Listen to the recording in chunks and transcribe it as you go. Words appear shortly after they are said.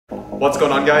What's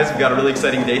going on, guys? We got a really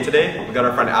exciting day today. We got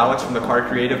our friend Alex from the Car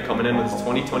Creative coming in with his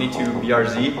 2022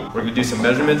 BRZ. We're gonna do some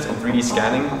measurements and 3D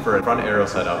scanning for a front aero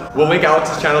setup. We'll link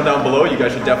Alex's channel down below. You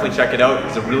guys should definitely check it out.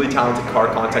 He's a really talented car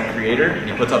content creator and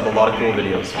he puts up a lot of cool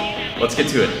videos. Let's get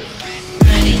to it.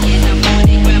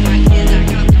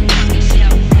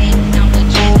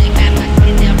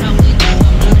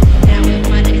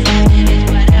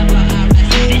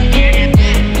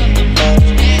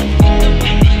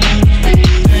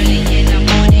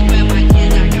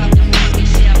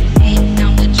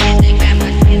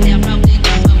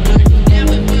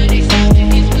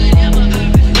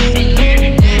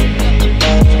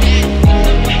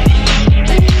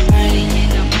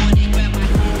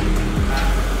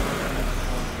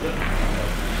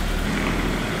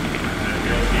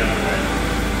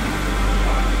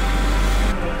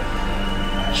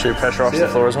 Show your pressure off the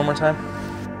floors one more time.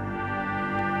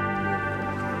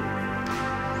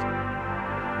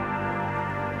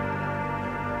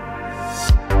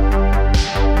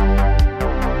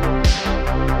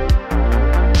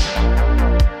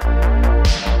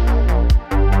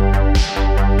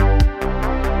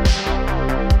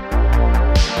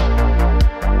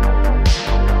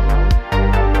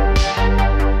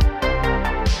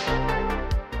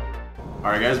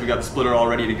 Alright guys, we got the splitter all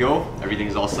ready to go.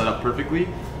 Everything's all set up perfectly.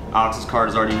 Alex's card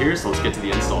is already here, so let's get to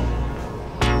the install.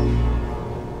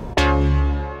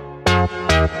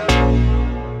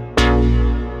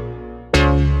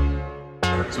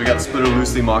 So we got the splitter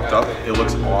loosely mocked up. It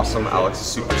looks awesome. Alex is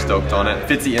super stoked on it.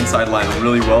 Fits the inside line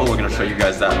really well. We're going to show you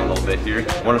guys that in a little bit here.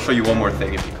 I want to show you one more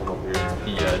thing if you come up here.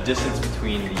 The distance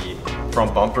between the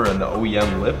front bumper and the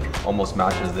OEM lip almost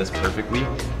matches this perfectly.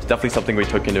 It's definitely something we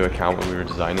took into account when we were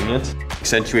designing it.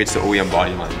 Accentuates the OEM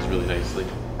body lines really nicely.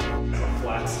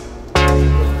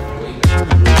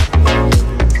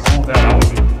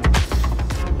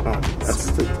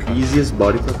 That's the easiest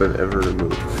body clip I've ever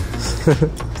removed.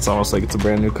 It's almost like it's a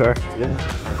brand new car. Yeah.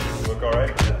 Look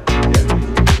alright?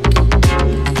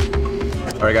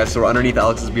 Alright guys, so we're underneath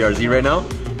Alex's BRZ right now.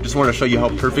 Just wanted to show you how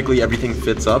perfectly everything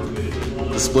fits up.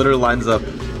 The splitter lines up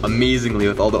amazingly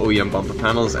with all the OEM bumper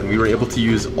panels, and we were able to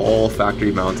use all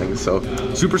factory mounting. So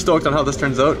super stoked on how this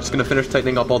turns out. Just gonna finish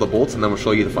tightening up all the bolts and then we'll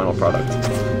show you the final product.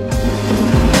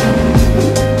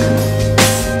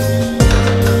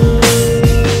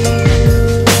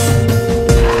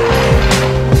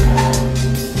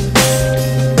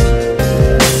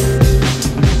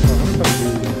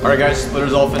 Alright guys,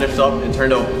 splitter's all finished up. It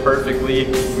turned out perfectly.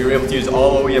 We were able to use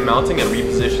all OEM mounting and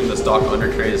reposition the stock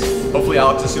under trays. Hopefully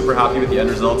Alex is super happy with the end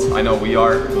results. I know we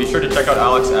are. Be sure to check out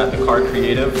Alex at the Car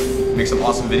Creative. He makes some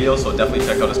awesome videos, so definitely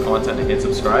check out his content and hit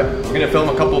subscribe. We're gonna film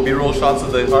a couple of B-roll shots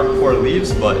of the car before it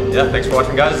leaves, but yeah, thanks for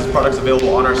watching guys. This product's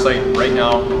available on our site right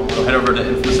now. So head over to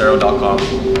INDESTRUCTIBLE.com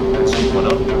and scoop one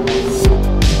up.